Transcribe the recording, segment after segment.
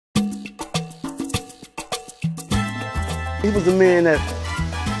He was a man that,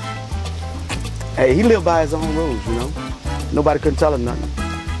 hey, he lived by his own rules, you know. Nobody couldn't tell him nothing.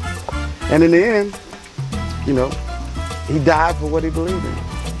 And in the end, you know, he died for what he believed in.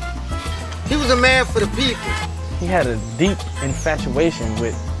 He was a man for the people. He had a deep infatuation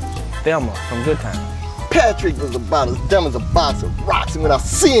with Thelma from Good Times. Patrick was about as dumb as a box of rocks, and when I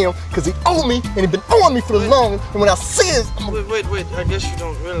see him, because he owed me, and he been owing me for the longest, and when I see him... Wait, I guess you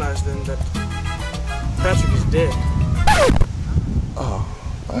don't realize then that Patrick is dead. Oh,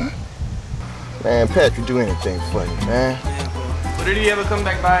 man. Man, Patrick do anything for you, man. But did he ever come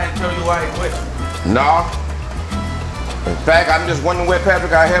back by and tell you why he quit? No. In fact, I'm just wondering where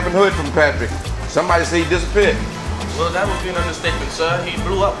Patrick, I haven't heard from Patrick. Somebody say he disappeared. Well, that would be an understatement, sir. He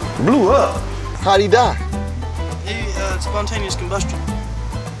blew up. Blew up? How'd he die? Spontaneous combustion.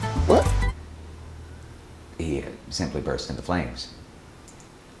 What? He simply burst into flames.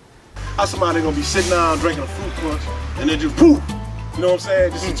 How somebody gonna be sitting down drinking a fruit punch and then just poof, you know what I'm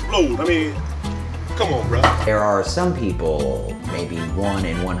saying? Just explode. I mean, come on, bro. There are some people, maybe 1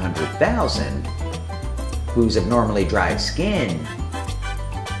 in 100,000, whose abnormally dry skin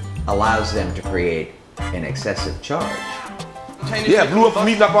allows them to create an excessive charge. Yeah, blew up from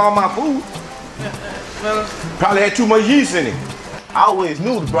eating up all my food. Well, probably had too much yeast in it. I always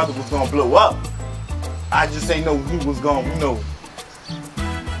knew the brother was gonna blow up. I just ain't know he was gonna, you know,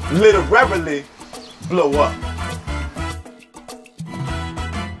 literally blow up.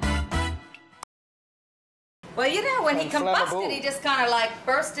 Well, you know, when he combusted, he just kind of like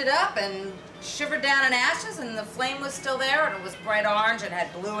bursted up and shivered down in ashes, and the flame was still there, and it was bright orange and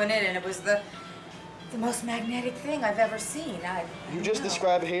had blue in it, and it was the most magnetic thing I've ever seen. You just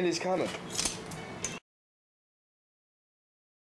described Haley's comet.